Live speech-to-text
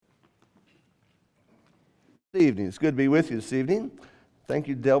Good evening. It's good to be with you this evening. Thank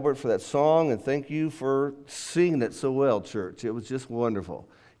you, Delbert, for that song, and thank you for singing it so well, church. It was just wonderful.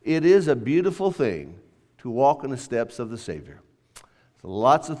 It is a beautiful thing to walk in the steps of the Savior. There's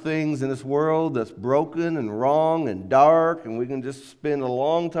lots of things in this world that's broken and wrong and dark, and we can just spend a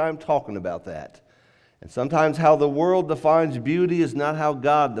long time talking about that. And sometimes how the world defines beauty is not how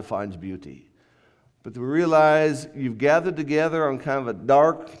God defines beauty. But to realize you've gathered together on kind of a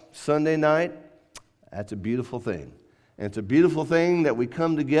dark Sunday night, that's a beautiful thing. And it's a beautiful thing that we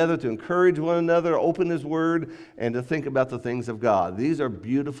come together to encourage one another, open His Word, and to think about the things of God. These are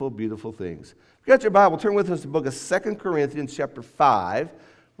beautiful, beautiful things. If you got your Bible, turn with us to the book of 2 Corinthians chapter 5.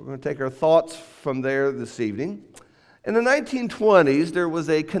 We're going to take our thoughts from there this evening. In the 1920s, there was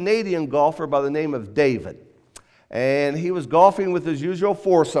a Canadian golfer by the name of David. And he was golfing with his usual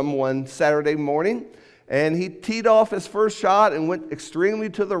foursome one Saturday morning. And he teed off his first shot and went extremely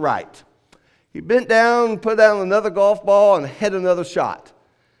to the right. He bent down, put down another golf ball, and hit another shot.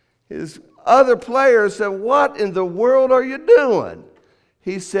 His other players said, "What in the world are you doing?"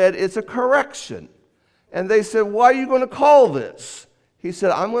 He said, "It's a correction." And they said, "Why are you going to call this?" He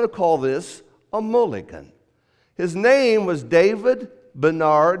said, "I'm going to call this a mulligan." His name was David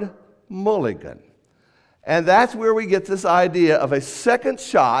Bernard Mulligan. And that's where we get this idea of a second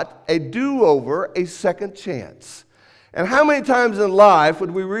shot, a do-over, a second chance. And how many times in life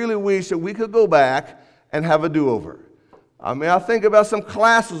would we really wish that we could go back and have a do-over? I mean, I think about some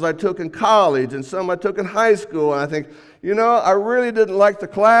classes I took in college and some I took in high school, and I think, I really didn't like the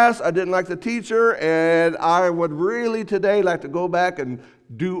class, I didn't like the teacher, and I would really today like to go back and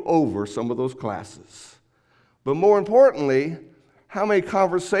do over some of those classes. But more importantly, how many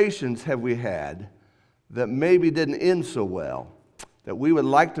conversations have we had that maybe didn't end so well, that we would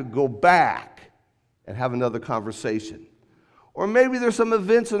like to go back and have another conversation? Or maybe there's some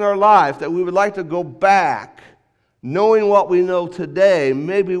events in our life that we would like to go back, knowing what we know today,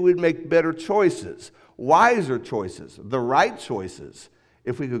 maybe we'd make better choices, wiser choices, the right choices,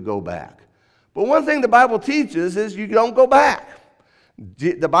 if we could go back. But one thing the Bible teaches is you don't go back.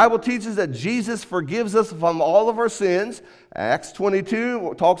 The Bible teaches that Jesus forgives us from all of our sins. Acts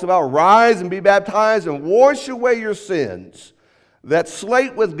 22 talks about rise and be baptized and wash away your sins. That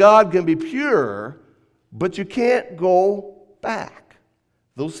slate with God can be pure, but you can't go back.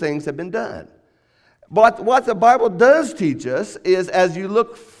 Those things have been done. But what the Bible does teach us is as you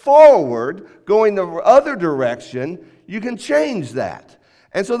look forward, going the other direction, you can change that.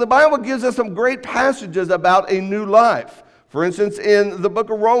 And so the Bible gives us some great passages about a new life. For instance, in the book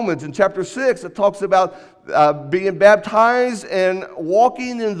of Romans, in chapter 6, it talks about being baptized and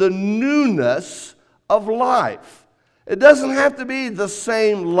walking in the newness of life. It doesn't have to be the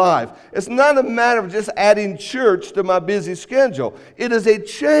same life. It's not a matter of just adding church to my busy schedule. It is a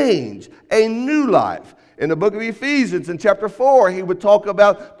change, a new life. In the book of Ephesians, in chapter 4, he would talk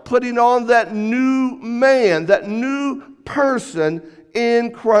about putting on that new man, that new person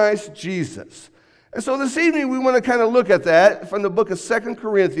in Christ Jesus. And so this evening, we want to kind of look at that from the book of 2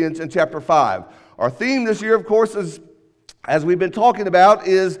 Corinthians in chapter 5. Our theme this year, of course, is, as we've been talking about,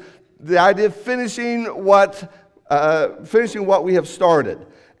 is the idea of finishing what we have started.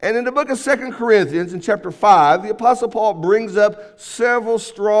 And in the book of 2 Corinthians, in chapter 5, the Apostle Paul brings up several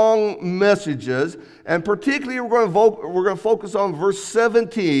strong messages, and particularly we're going to focus on verse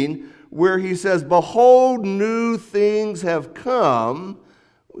 17, where he says, "Behold, new things have come."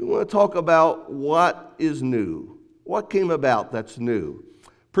 We want to talk about what is new. What came about that's new?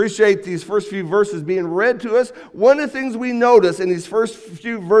 Appreciate these first few verses being read to us. One of the things we notice in these first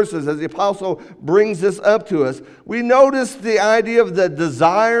few verses as the apostle brings this up to us, we notice the idea of the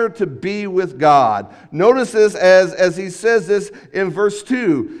desire to be with God. Notice this as he says this in verse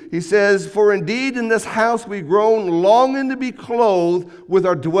 2. He says, "For indeed in this house we groan, longing to be clothed with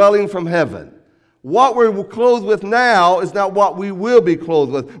our dwelling from heaven." What we're clothed with now is not what we will be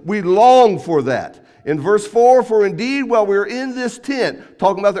clothed with. We long for that. In verse 4, "For indeed, while we're in this tent,"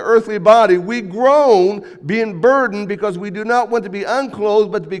 talking about the earthly body, "we groan, being burdened, because we do not want to be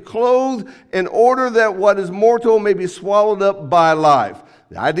unclothed, but to be clothed in order that what is mortal may be swallowed up by life."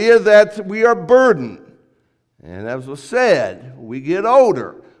 The idea that we are burdened. And as was said, we get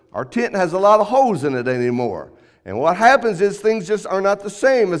older. Our tent has a lot of holes in it anymore. And what happens is things just are not the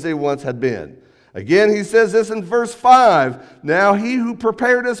same as they once had been. Again, he says this in verse 5, "Now he who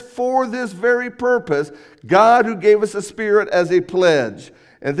prepared us for this very purpose, God who gave us a Spirit as a pledge."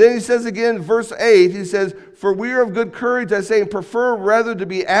 And then he says again, verse 8, he says, "For we are of good courage, I say, and prefer rather to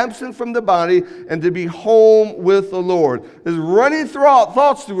be absent from the body and to be home with the Lord." His running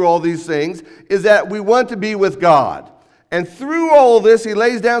thoughts through all these things is that we want to be with God. And through all this, he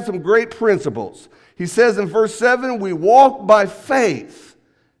lays down some great principles. He says in verse 7, we walk by faith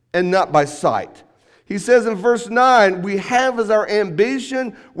and not by sight. He says in verse 9, we have as our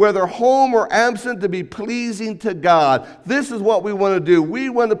ambition, whether home or absent, to be pleasing to God. This is what we want to do. We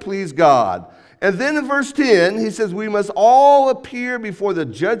want to please God. And then in verse 10, he says, we must all appear before the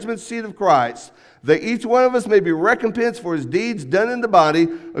judgment seat of Christ, that each one of us may be recompensed for his deeds done in the body,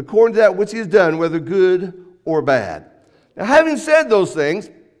 according to that which he has done, whether good or bad. Now, having said those things,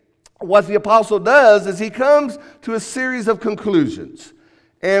 what the apostle does is he comes to a series of conclusions.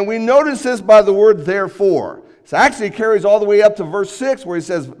 And we notice this by the word therefore. It actually carries all the way up to verse 6 where he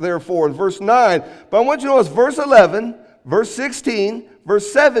says therefore, in verse 9. But I want you to notice verse 11, verse 16,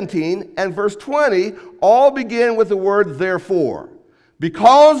 verse 17, and verse 20 all begin with the word therefore.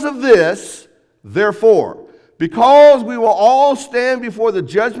 Because of this, therefore. Because we will all stand before the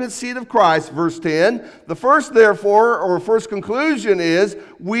judgment seat of Christ, verse 10. The first therefore, or first conclusion is,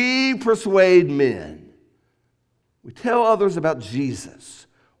 we persuade men. We tell others about Jesus.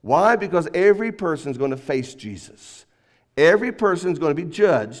 Why? Because every person is going to face Jesus. Every person is going to be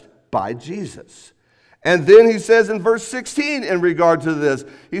judged by Jesus. And then he says in verse 16 in regard to this,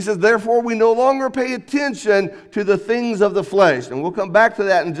 he says, therefore we no longer pay attention to the things of the flesh. And we'll come back to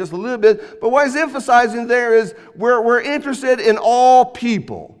that in just a little bit. But what he's emphasizing there is we're interested in all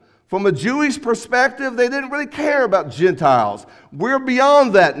people. From a Jewish perspective, they didn't really care about Gentiles. We're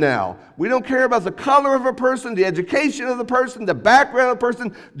beyond that now. We don't care about the color of a person, the education of the person, the background of the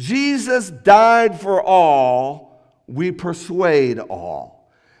person. Jesus died for all. We persuade all.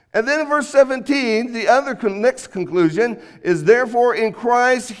 And then in verse 17, the other next conclusion is, therefore in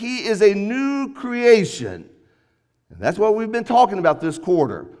Christ he is a new creation. And that's what we've been talking about this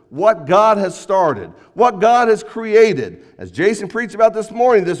quarter. What God has started, what God has created. As Jason preached about this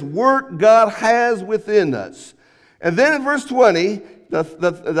morning, this work God has within us. And then in verse 20,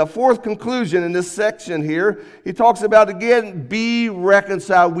 the fourth conclusion in this section here, he talks about again, be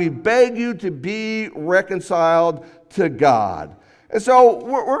reconciled. We beg you to be reconciled to God. And so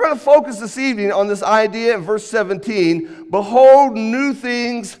we're going to focus this evening on this idea in verse 17, behold, new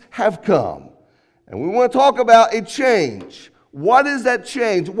things have come. And we want to talk about a change. What is that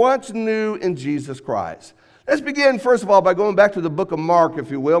change? What's new in Jesus Christ? Let's begin, first of all, by going back to the book of Mark,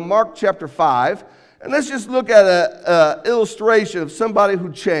 if you will, Mark chapter 5. And let's just look at an illustration of somebody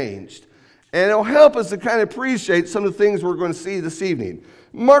who changed. And it'll help us to kind of appreciate some of the things we're going to see this evening.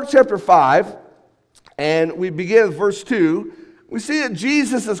 Mark chapter 5, and we begin with verse 2. We see that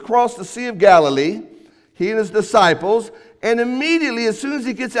Jesus has crossed the Sea of Galilee, he and his disciples, and immediately, as soon as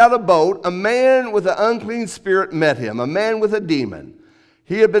he gets out of the boat, a man with an unclean spirit met him, a man with a demon.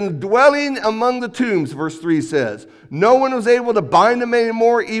 He had been dwelling among the tombs, verse 3 says. No one was able to bind him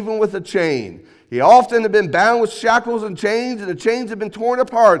anymore, even with a chain. He often had been bound with shackles and chains, and the chains had been torn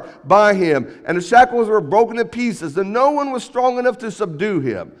apart by him, and the shackles were broken to pieces, and no one was strong enough to subdue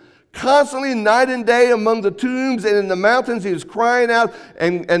him. Constantly, night and day, among the tombs and in the mountains, he was crying out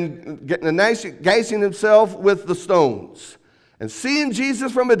and gashing himself with the stones. And seeing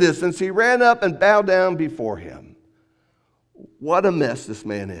Jesus from a distance, he ran up and bowed down before him. What a mess this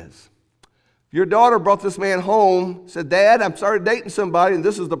man is. Your daughter brought this man home, said, Dad, I'm started dating somebody, and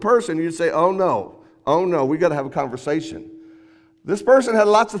this is the person. You'd say, oh no, we got to have a conversation. This person had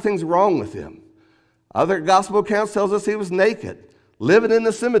lots of things wrong with him. Other gospel accounts tells us he was naked, living in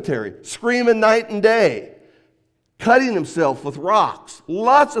the cemetery, screaming night and day, cutting himself with rocks.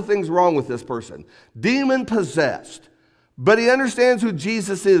 Lots of things wrong with this person. Demon possessed. But he understands who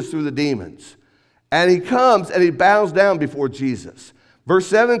Jesus is through the demons. And he comes and he bows down before Jesus. Verse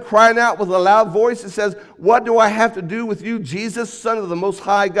 7, crying out with a loud voice, it says, what do I have to do with you, Jesus, Son of the Most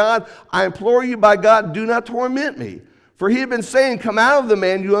High God? I implore you by God, do not torment me. For he had been saying, come out of the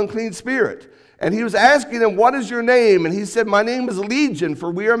man, you unclean spirit. And he was asking him, what is your name? And he said, my name is Legion,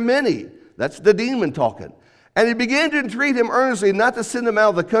 for we are many. That's the demon talking. And he began to entreat him earnestly not to send him out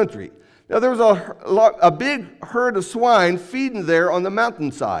of the country. Now there was a big herd of swine feeding there on the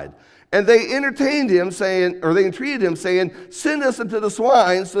mountainside. And they entertained him, they entreated him, saying, send us into the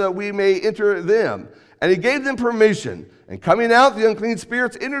swine so that we may enter them. And he gave them permission. And coming out, the unclean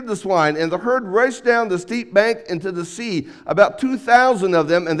spirits entered the swine, and the herd rushed down the steep bank into the sea, about 2,000 of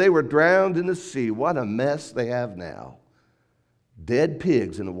them, and they were drowned in the sea. What a mess they have now. Dead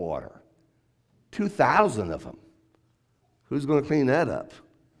pigs in the water. 2,000 of them. Who's going to clean that up?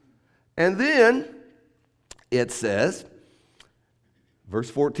 And then it says, verse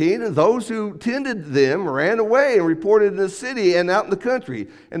 14, and those who tended them ran away and reported in the city and out in the country.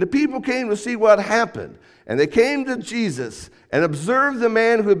 And the people came to see what happened. And they came to Jesus and observed the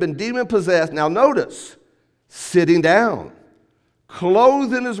man who had been demon-possessed. Now notice, sitting down,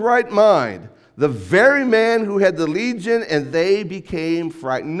 clothed in his right mind. the very man who had the legion, and they became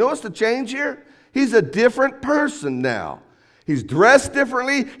frightened. Notice the change here? He's a different person now. He's dressed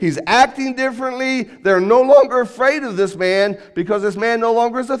differently. He's acting differently. They're no longer afraid of this man because this man no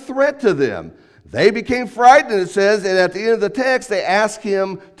longer is a threat to them. They became frightened, it says, and at the end of the text, they asked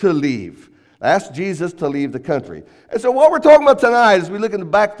him to leave. Asked Jesus to leave the country. And so what we're talking about tonight as we look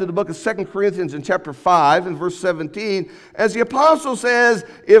back to the book of 2 Corinthians in chapter 5 and verse 17, as the apostle says,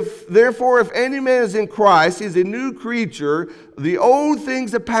 therefore if any man is in Christ, he's a new creature, the old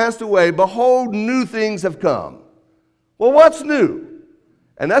things have passed away, behold, new things have come. Well, what's new?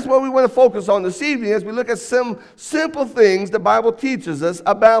 And that's what we want to focus on this evening as we look at some simple things the Bible teaches us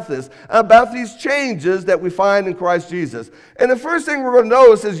about this, about these changes that we find in Christ Jesus. And the first thing we're going to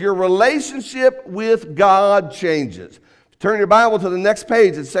notice is your relationship with God changes. Turn your Bible to the next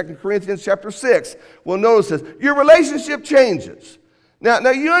page in 2 Corinthians chapter 6. We'll notice this. Your relationship changes. Now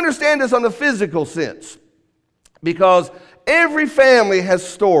you understand this on the physical sense because every family has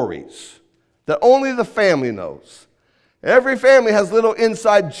stories that only the family knows. Every family has little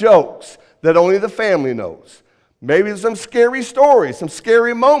inside jokes that only the family knows. Maybe some scary stories, some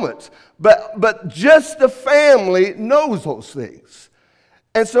scary moments. But just the family knows those things.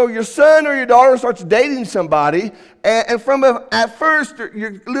 And so your son or your daughter starts dating somebody, and at first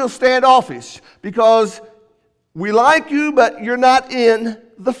you're a little standoffish because we like you, but you're not in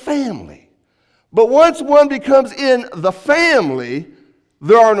the family. But once one becomes in the family,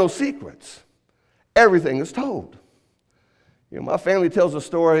 there are no secrets. Everything is told. My family tells a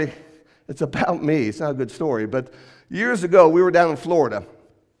story. It's about me. It's not a good story. But years ago, we were down in Florida,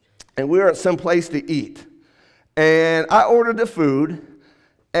 and we were at some place to eat. And I ordered the food,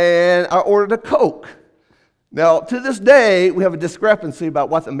 and I ordered a Coke. Now, to this day, we have a discrepancy about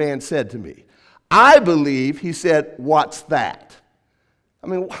what the man said to me. I believe he said, "What's that?" I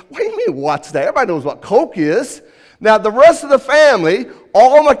mean, what do you mean, what's that? Everybody knows what Coke is. Now, the rest of the family,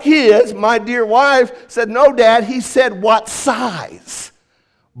 all my kids, my dear wife, said, "No, Dad," he said, "What size?"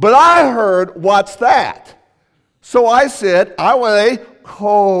 But I heard, "What's that?" So I said, "I want a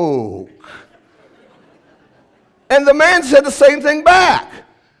Coke." And the man said the same thing back.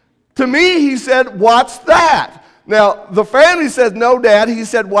 To me, he said, "What's that?" Now, the family says, "No, Dad," he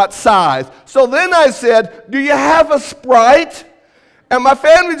said, "What size?" So then I said, "Do you have a Sprite?" And my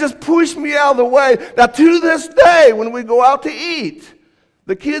family just pushed me out of the way. Now, to this day, when we go out to eat,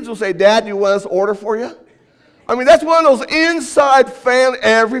 the kids will say, "Dad, do you want us to order for you?" I mean, that's one of those inside family.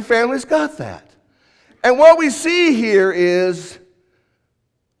 Every family's got that. And what we see here is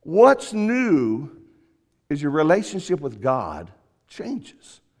what's new is your relationship with God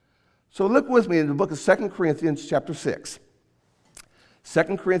changes. So look with me in the book of 2 Corinthians chapter 6.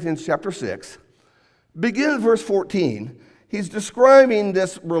 2 Corinthians chapter 6. Begin in verse 14. He's describing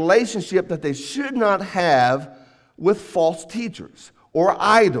this relationship that they should not have with false teachers or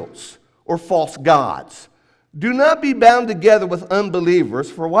idols or false gods. Do not be bound together with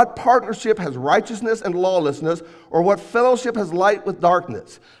unbelievers, for what partnership has righteousness and lawlessness, or what fellowship has light with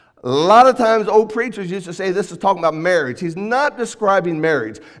darkness? A lot of times old preachers used to say this is talking about marriage. He's not describing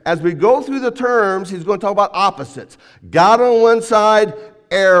marriage. As we go through the terms, he's going to talk about opposites. God on one side,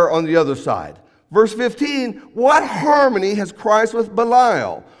 error on the other side. Verse 15, what harmony has Christ with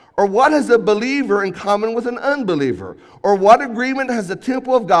Belial? Or what has a believer in common with an unbeliever? Or what agreement has the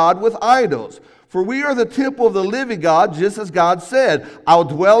temple of God with idols? For we are the temple of the living God, just as God said, "I'll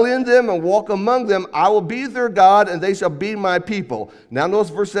dwell in them and walk among them. I will be their God, and they shall be my people." Now notice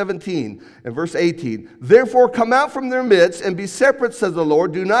verse 17 and verse 18. Therefore come out from their midst and be separate, says the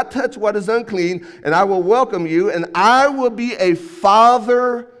Lord. Do not touch what is unclean, and I will welcome you, and I will be a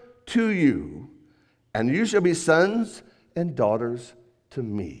father to you, and you shall be sons and daughters to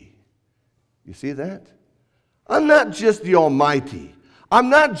me. You see that? I'm not just the Almighty. I'm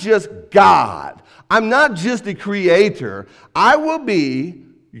not just God. I'm not just the Creator. I will be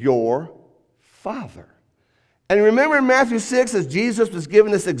your Father. And remember in Matthew 6, as Jesus was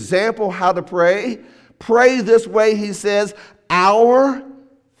giving this example how to pray? Pray this way, he says, "Our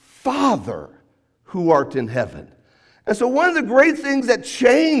Father who art in heaven." And so one of the great things that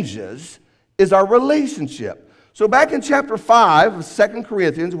changes is our relationship. So back in chapter 5 of 2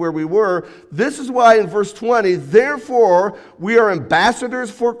 Corinthians, where we were, this is why in verse 20, therefore we are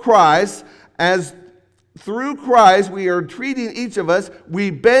ambassadors for Christ, as through Christ we are treating each of us. We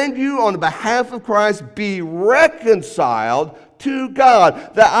beg you on behalf of Christ, be reconciled to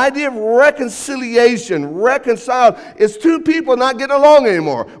God. The idea of reconciliation, reconciled, is two people not getting along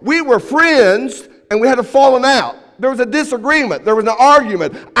anymore. We were friends and we had a falling out. There was a disagreement. There was an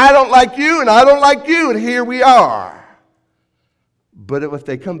argument. I don't like you and I don't like you, and here we are. But if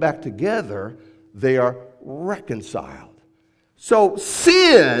they come back together, they are reconciled. So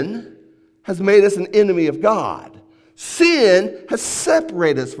sin has made us an enemy of God. Sin has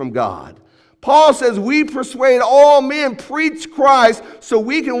separated us from God. Paul says we persuade all men, preach Christ, so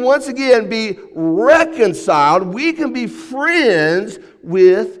we can once again be reconciled. We can be friends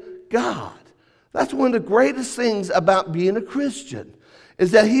with God. That's one of the greatest things about being a Christian,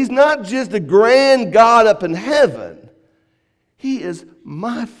 is that he's not just a grand God up in heaven. He is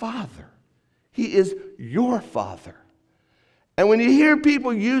my Father. He is your Father. And when you hear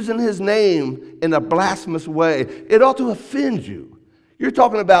people using his name in a blasphemous way, it ought to offend you. You're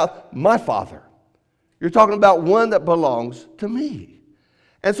talking about my Father. You're talking about one that belongs to me.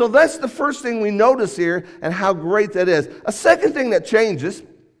 And so that's the first thing we notice here and how great that is. A second thing that changes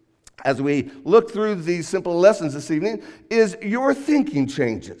as we look through these simple lessons this evening is your thinking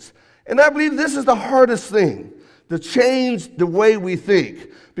changes. And I believe this is the hardest thing, to change the way we think.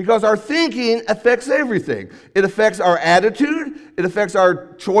 Because our thinking affects everything. It affects our attitude. It affects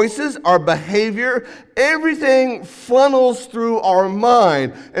our choices, our behavior. Everything funnels through our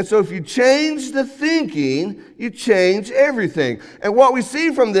mind. And so if you change the thinking, you change everything. And what we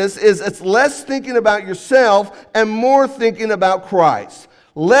see from this is it's less thinking about yourself and more thinking about Christ.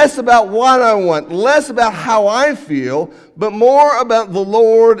 Less about what I want, less about how I feel, but more about the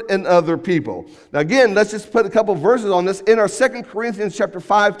Lord and other people. Now again, let's just put a couple verses on this. In our 2 Corinthians chapter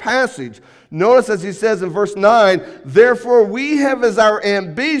 5 passage, notice as he says in verse 9, therefore we have as our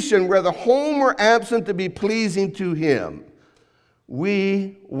ambition, whether home or absent, to be pleasing to him.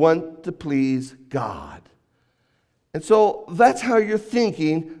 We want to please God. And so that's how your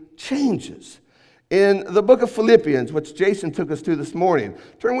thinking changes. In the book of Philippians, which Jason took us to this morning,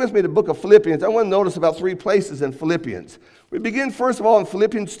 turn with me to the book of Philippians. I want to notice about 3 places in Philippians. We begin first of all in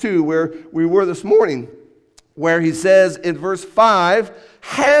Philippians 2, where we were this morning, where he says in verse 5,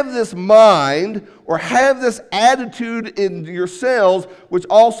 have this mind or have this attitude in yourselves, which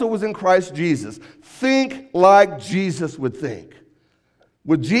also was in Christ Jesus. Think like Jesus would think.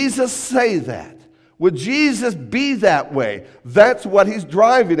 Would Jesus say that? Would Jesus be that way? That's what he's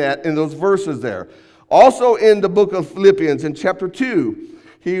driving at in those verses there. Also in the book of Philippians, in chapter 2,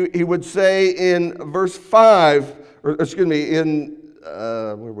 he would say in verse 5, or excuse me, in, where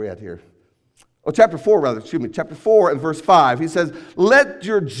are we at here? Oh, chapter 4 rather, excuse me, chapter 4 and verse 5. He says, let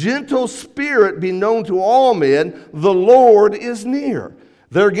your gentle spirit be known to all men, the Lord is near.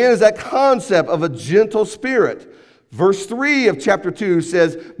 There again is that concept of a gentle spirit. Verse 3 of chapter 2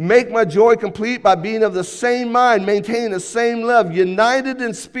 says, make my joy complete by being of the same mind, maintaining the same love, united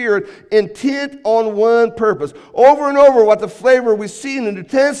in spirit, intent on one purpose. Over and over, what the flavor we see in the New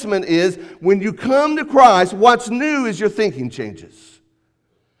Testament is, when you come to Christ, what's new is your thinking changes.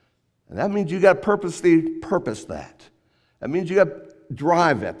 And that means you got to purposely purpose that. That means you got to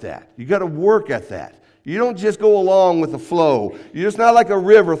drive at that. You got to work at that. You don't just go along with the flow. You're just not like a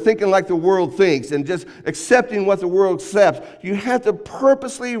river thinking like the world thinks and just accepting what the world accepts. You have to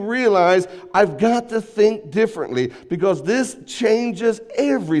purposely realize, I've got to think differently, because this changes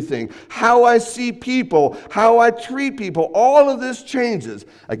everything. How I see people, how I treat people, all of this changes.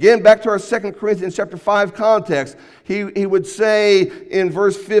 Again, back to our 2 Corinthians chapter 5 context, he would say in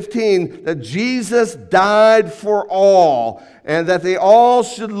verse 15 that Jesus died for all, and that they all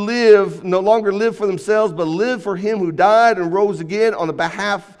should live, no longer live for themselves, but live for him who died and rose again on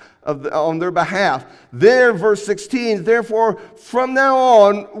their behalf. There, verse 16, therefore, from now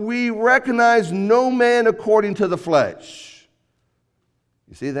on, we recognize no man according to the flesh.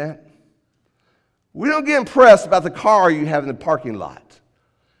 You see that? We don't get impressed about the car you have in the parking lot.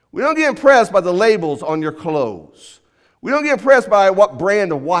 We don't get impressed by the labels on your clothes. We don't get impressed by what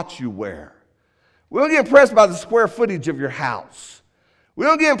brand of watch you wear. We don't get impressed by the square footage of your house. We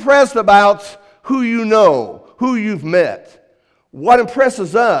don't get impressed about who you know, who you've met. What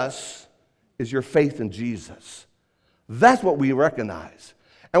impresses us is your faith in Jesus. That's what we recognize.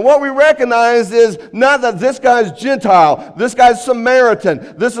 And what we recognize is not that this guy's Gentile, this guy's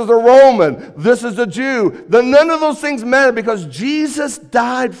Samaritan, this is a Roman, this is a Jew. None of those things matter, because Jesus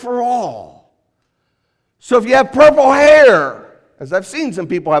died for all. So if you have purple hair, as I've seen some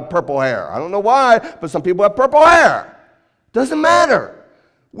people have purple hair. I don't know why, but some people have purple hair. Doesn't matter.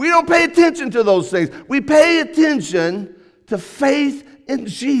 We don't pay attention to those things. We pay attention to faith in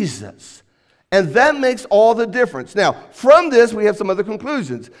Jesus. And that makes all the difference. Now, from this, we have some other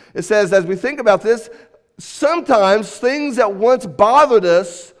conclusions. It says, as we think about this, sometimes things that once bothered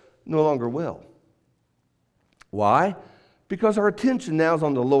us no longer will. Why? Because our attention now is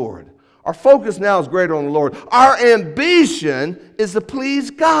on the Lord. Our focus now is greater on the Lord. Our ambition is to please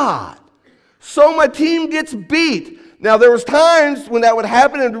God. So my team gets beat. Now, there was times when that would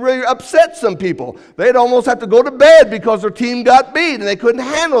happen and really upset some people. They'd almost have to go to bed because their team got beat and they couldn't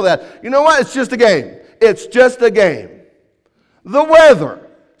handle that. You know what? It's just a game. It's just a game. The weather.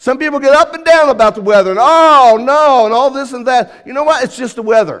 Some people get up and down about the weather and, oh, no, and all this and that. You know what? It's just the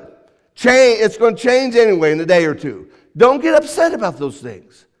weather. It's going to change anyway in a day or two. Don't get upset about those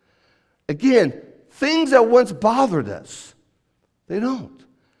things. Again, things that once bothered us, they don't.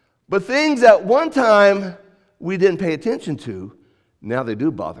 But things that one time we didn't pay attention to, now they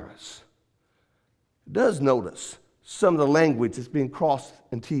do bother us. It does notice some of the language that's being crossed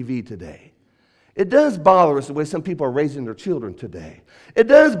in TV today. It does bother us the way some people are raising their children today. It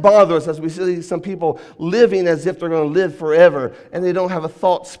does bother us as we see some people living as if they're going to live forever and they don't have a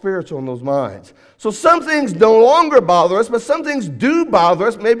thought spiritual in those minds. So some things no longer bother us, but some things do bother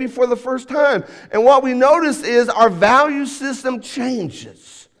us, maybe for the first time. And what we notice is our value system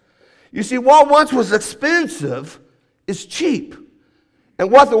changes. You see, what once was expensive is cheap. And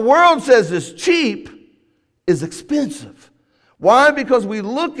what the world says is cheap is expensive. Why? Because we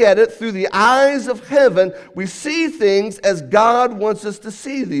look at it through the eyes of heaven. We see things as God wants us to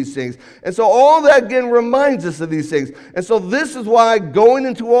see these things. And so all that again reminds us of these things. And so this is why going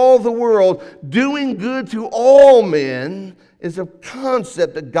into all the world, doing good to all men, is a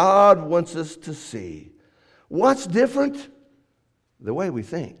concept that God wants us to see. What's different? The way we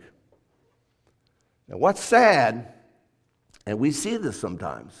think. Now, what's sad, and we see this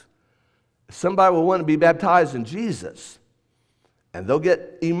sometimes, somebody will want to be baptized in Jesus, and they'll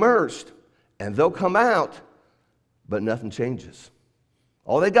get immersed, and they'll come out, but nothing changes.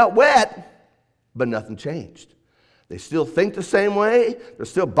 Oh, they got wet, but nothing changed. They still think the same way. They're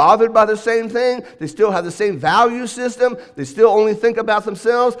still bothered by the same thing. They still have the same value system. They still only think about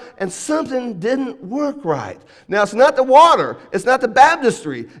themselves. And something didn't work right. Now, it's not the water. It's not the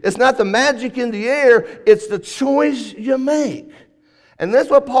baptistry. It's not the magic in the air. It's the choice you make. And that's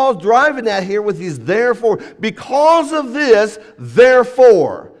what Paul's driving at here with these therefore. Because of this,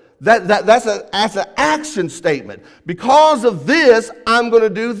 therefore. That's an action statement. Because of this, I'm going to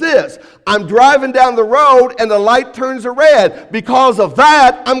do this. I'm driving down the road and the light turns red. Because of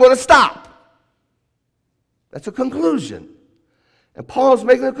that, I'm going to stop. That's a conclusion. And Paul's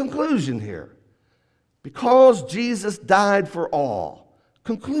making a conclusion here. Because Jesus died for all.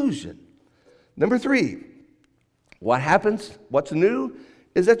 Conclusion. Number 3, what happens, what's new,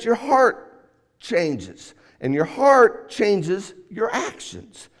 is that your heart changes. And your heart changes your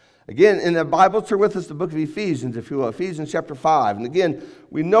actions. Again, in the Bible, turn with us to the book of Ephesians, if you will, Ephesians chapter 5. And again,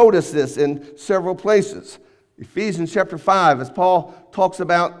 we notice this in several places. Ephesians chapter 5, as Paul talks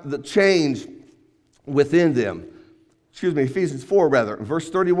about the change within them. Ephesians 4 rather, verse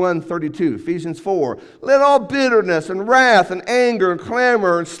 31, 32. Ephesians 4. Let all bitterness and wrath and anger and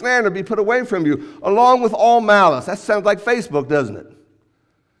clamor and slander be put away from you, along with all malice. That sounds like Facebook, doesn't it?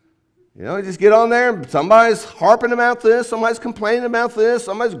 You know, you just get on there and somebody's harping about this, somebody's complaining about this,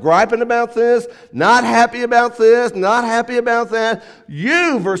 somebody's griping about this, not happy about this, not happy about that.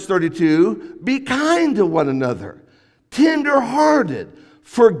 You, verse 32, be kind to one another, tender-hearted,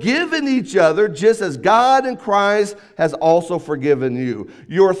 forgiving each other just as God in Christ has also forgiven you.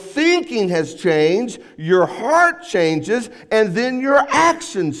 Your thinking has changed, your heart changes, and then your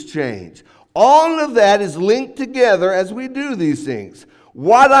actions change. All of that is linked together as we do these things.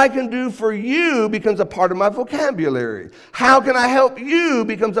 What I can do for you becomes a part of my vocabulary. How can I help you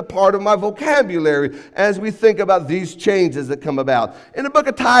becomes a part of my vocabulary as we think about these changes that come about. In the book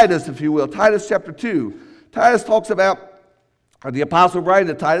of Titus, if you will, Titus chapter 2, Titus talks about, or the apostle writing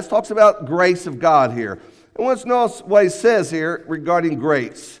to Titus talks about grace of God here. And let's notice what he says here regarding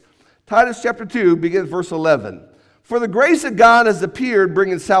grace. Titus chapter 2 begins verse 11. For the grace of God has appeared,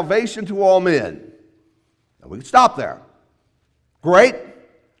 bringing salvation to all men. Now we can stop there. Great,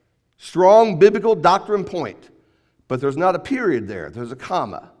 strong biblical doctrine point. But there's not a period there. There's a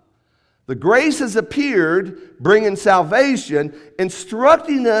comma. The grace has appeared, bringing salvation,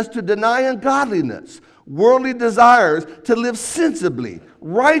 instructing us to deny ungodliness, worldly desires, to live sensibly,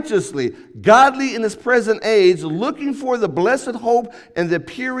 righteously, godly in this present age, looking for the blessed hope and the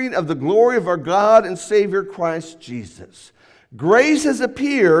appearing of the glory of our God and Savior Christ Jesus. Grace has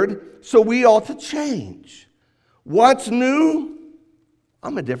appeared, so we ought to change. What's new?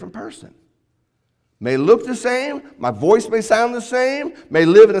 I'm a different person. May look the same, my voice may sound the same, may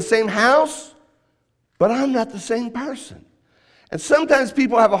live in the same house, but I'm not the same person. And sometimes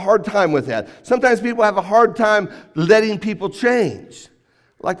people have a hard time with that. Sometimes people have a hard time letting people change.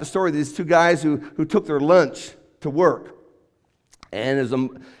 I like the story of these two guys who took their lunch to work. And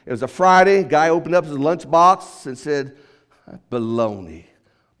it was a Friday. Guy opened up his lunch box and said, baloney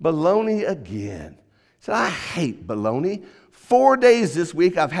again. said, I hate bologna. 4 days this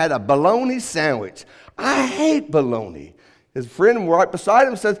week I've had a bologna sandwich. I hate bologna. His friend right beside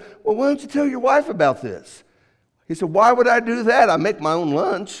him says, well, why don't you tell your wife about this? He said, why would I do that? I make my own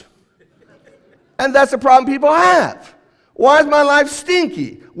lunch. And that's the problem people have. Why is my life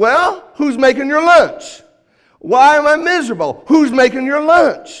stinky? Well, who's making your lunch? Why am I miserable? Who's making your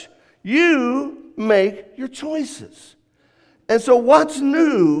lunch? You make your choices. And so what's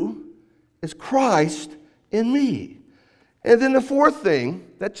new is Christ in me. And then the fourth thing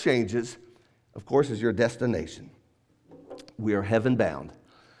that changes, of course, is your destination. We are heaven bound.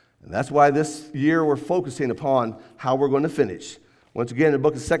 And that's why this year we're focusing upon how we're going to finish. Once again, in the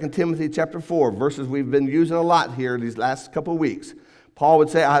book of 2 Timothy chapter 4, verses we've been using a lot here these last couple of weeks. Paul would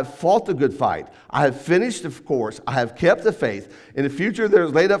say, I have fought the good fight. I have finished the course. I have kept the faith. In the future there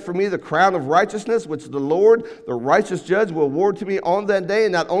is laid up for me the crown of righteousness, which the Lord, the righteous judge, will award to me on that day,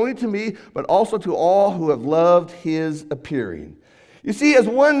 and not only to me, but also to all who have loved his appearing. You see, as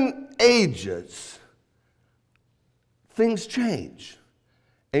one ages, things change.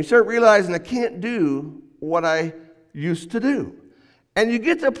 And you start realizing I can't do what I used to do. And you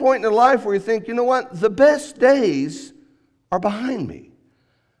get to a point in life where you think, you know what, the best days are behind me.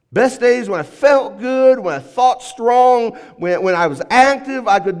 Best days when I felt good, when I thought strong, when I was active,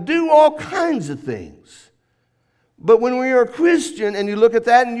 I could do all kinds of things. But when we are a Christian and you look at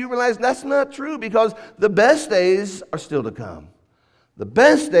that and you realize that's not true, because the best days are still to come. The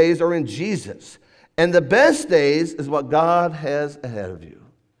best days are in Jesus. And the best days is what God has ahead of you.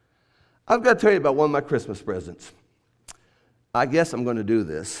 I've got to tell you about one of my Christmas presents. I guess I'm going to do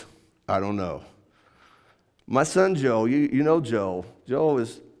this. I don't know. My son Joe, you know Joe. Joe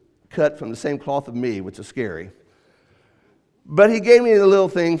is cut from the same cloth of me, which is scary. But he gave me a little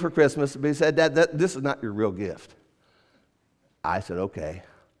thing for Christmas. But he said, Dad, this is not your real gift. I said, okay,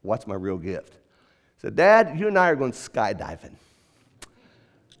 what's my real gift? He said, Dad, you and I are going skydiving.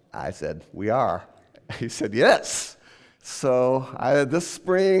 I said, we are. He said, yes. So this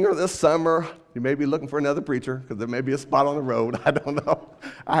spring or this summer, you may be looking for another preacher because there may be a spot on the road. I don't know.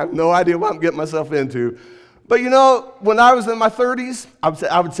 I have no idea what I'm getting myself into. But you know, when I was in my 30s,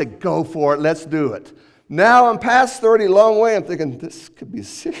 I would say, go for it, let's do it. Now I'm past 30, a long way, I'm thinking, this could be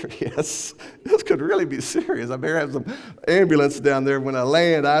serious. This could really be serious. I better have some ambulance down there when I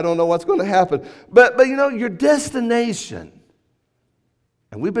land. I don't know what's going to happen. But you know, your destination,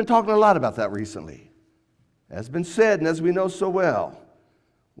 and we've been talking a lot about that recently. As been said, and as we know so well,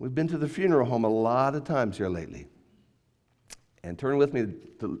 we've been to the funeral home a lot of times here lately. And turn with me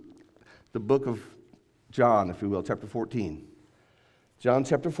to the book of John, if you will, chapter 14. John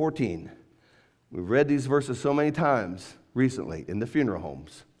chapter 14. We've read these verses so many times recently in the funeral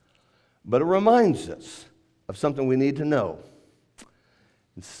homes. But it reminds us of something we need to know.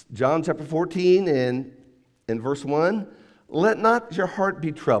 It's John chapter 14 and in verse 1, let not your heart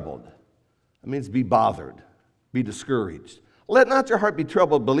be troubled. That means be bothered, be discouraged. Let not your heart be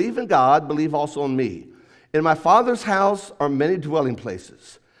troubled. Believe in God, believe also in me. In my Father's house are many dwelling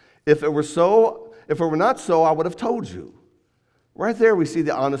places. If it were not so, I would have told you. Right there we see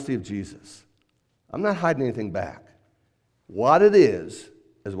the honesty of Jesus. I'm not hiding anything back. What it is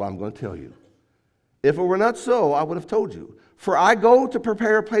what I'm going to tell you. If it were not so, I would have told you. For I go to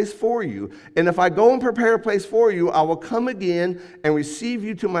prepare a place for you. And if I go and prepare a place for you, I will come again and receive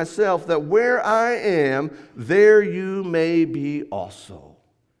you to myself, that where I am, there you may be also.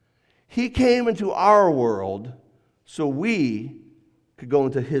 He came into our world so we could go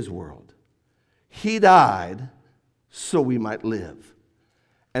into his world. He died so we might live.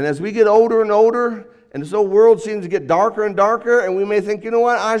 And as we get older and older, and this old world seems to get darker and darker, and we may think, you know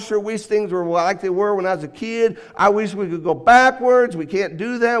what, I sure wish things were like they were when I was a kid. I wish we could go backwards. We can't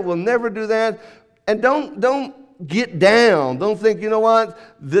do that. We'll never do that. And don't get down. Don't think, you know what,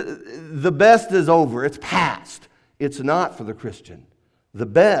 the best is over. It's past. It's not for the Christian. The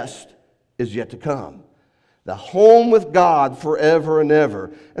best is yet to come. The home with God forever and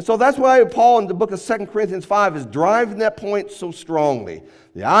ever. And so that's why Paul in the book of 2 Corinthians 5 is driving that point so strongly.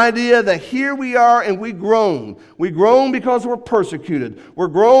 The idea that here we are and we groan. We groan because we're persecuted. We're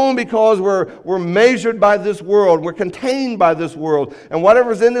groan because we're measured by this world. We're contained by this world. And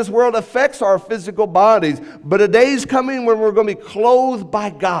whatever's in this world affects our physical bodies. But a day's coming when we're going to be clothed by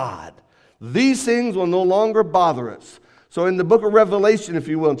God. These things will no longer bother us. So in the book of Revelation, if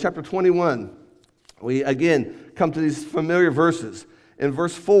you will, in chapter 21, we again come to these familiar verses. In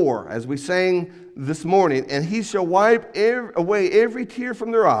verse 4, as we sang this morning, and he shall wipe away every tear from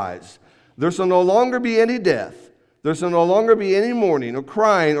their eyes. There shall no longer be any death. There shall no longer be any mourning or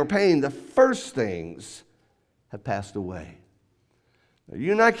crying or pain. The first things have passed away.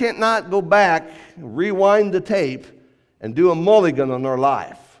 You and I can't not go back, rewind the tape, and do a mulligan on our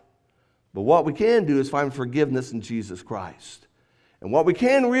life. But what we can do is find forgiveness in Jesus Christ. And what we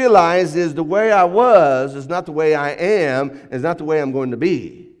can realize is the way I was is not the way I am, is not the way I'm going to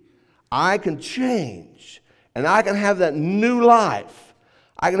be. I can change, and I can have that new life.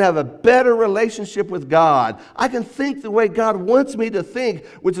 I can have a better relationship with God. I can think the way God wants me to think,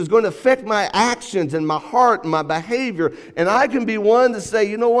 which is going to affect my actions and my heart and my behavior. And I can be one to say,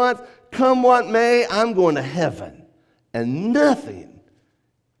 you know what? Come what may, I'm going to heaven. And nothing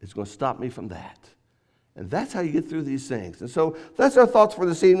is going to stop me from that. And that's how you get through these things. And so that's our thoughts for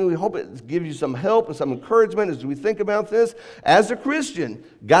this evening. We hope it gives you some help and some encouragement as we think about this. As a Christian,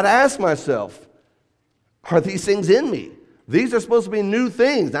 got to ask myself, are these things in me? These are supposed to be new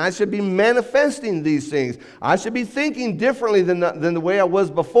things. I should be manifesting these things. I should be thinking differently than the way I was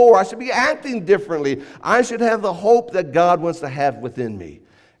before. I should be acting differently. I should have the hope that God wants to have within me.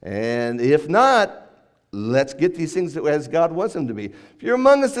 And if not, let's get these things as God wants them to be. If you're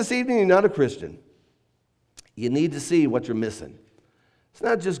among us this evening, you're not a Christian. You need to see what you're missing. It's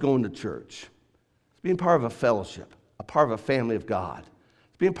not just going to church. It's being part of a fellowship, a part of a family of God.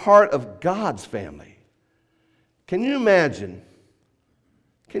 It's being part of God's family. Can you imagine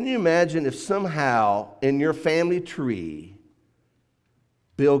if somehow in your family tree,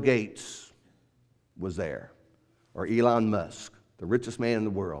 Bill Gates was there, or Elon Musk, the richest man in the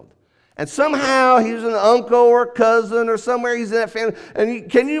world, and somehow he was an uncle or cousin or somewhere he's in that family, and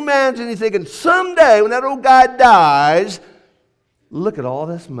can you imagine you thinking, someday when that old guy dies, look at all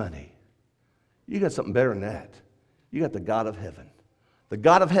this money. You got something better than that. You got the God of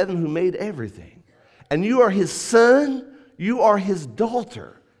heaven who made everything. And you are his son, you are his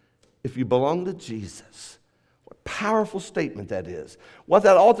daughter, if you belong to Jesus. What a powerful statement that is. What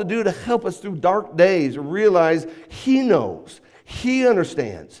that ought to do to help us through dark days, realize he knows, he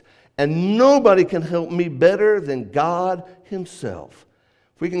understands, and nobody can help me better than God himself.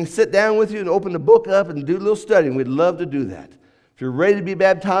 If we can sit down with you and open the book up and do a little studying, we'd love to do that. If you're ready to be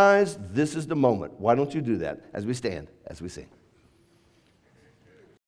baptized, this is the moment. Why don't you do that as we stand, as we sing?